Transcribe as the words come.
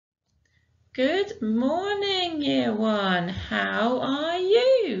Good morning, Year 1. How are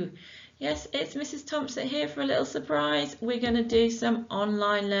you? Yes, it's Mrs. Thompson here for a little surprise. We're going to do some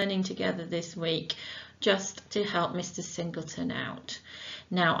online learning together this week just to help Mr. Singleton out.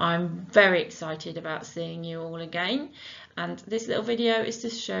 Now, I'm very excited about seeing you all again, and this little video is to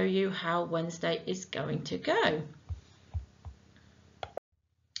show you how Wednesday is going to go.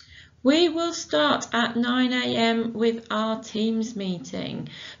 We will start at 9 AM with our Teams meeting.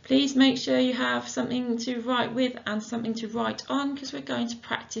 Please make sure you have something to write with and something to write on because we're going to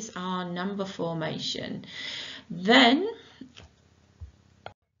practice our number formation. Then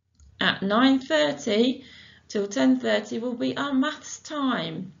at 9:30 till 10:30 will be our maths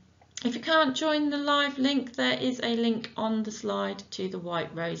time. If you can't join the live link, there is a link on the slide to the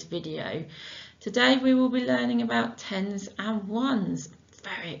White Rose video. Today we will be learning about tens and ones.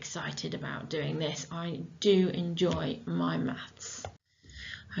 Very excited about doing this. I do enjoy my maths.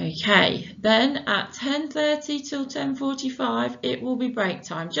 Okay, then at 10:30 till 10:45 it will be break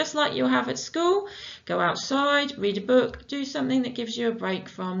time, just like you'll have at school. Go outside, read a book, do something that gives you a break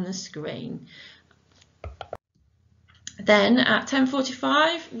from the screen. Then at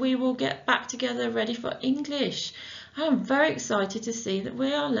 10:45 we will get back together ready for English. I'm very excited to see that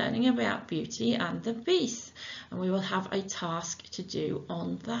we are learning about Beauty and the Beast, and we will have a task to do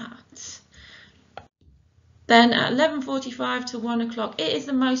on that. Then at 11:45 to 1 o'clock, it is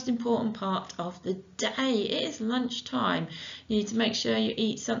the most important part of the day. It is lunchtime. You need to make sure you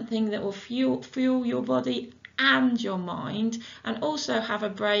eat something that will fuel your body and your mind, and also have a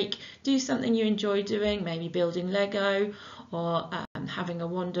break. Do something you enjoy doing, maybe building Lego or having a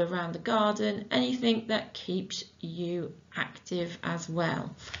wander around the garden, anything that keeps you active as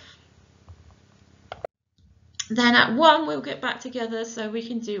well. Then at 1 we'll get back together so we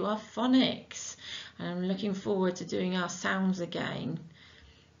can do our phonics, and I'm looking forward to doing our sounds again.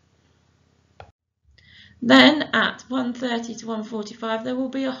 Then at 1:30 to 1:45 there will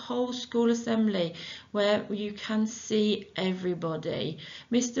be a whole school assembly where you can see everybody.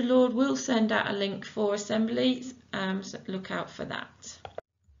 Mr. Lord will send out a link for assemblies, so look out for that.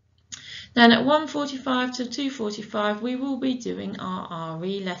 Then at 1:45 to 2:45 we will be doing our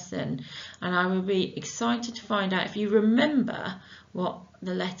RE lesson, and I will be excited to find out if you remember what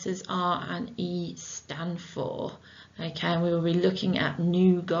the letters R and E stand for. Okay, and we will be looking at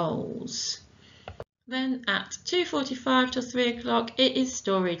new goals. Then at 2:45 till 3 o'clock it is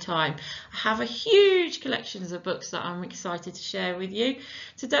story time. I have a huge collection of books that I'm excited to share with you.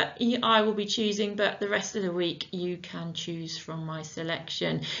 Today I will be choosing, but the rest of the week you can choose from my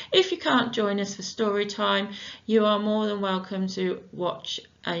selection. If you can't join us for story time, you are more than welcome to watch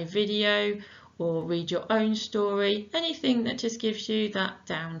a video or read your own story, anything that just gives you that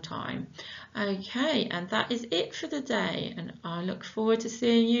downtime. Okay, and that is it for the day, and I look forward to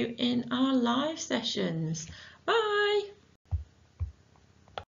seeing you in our live sessions. Bye!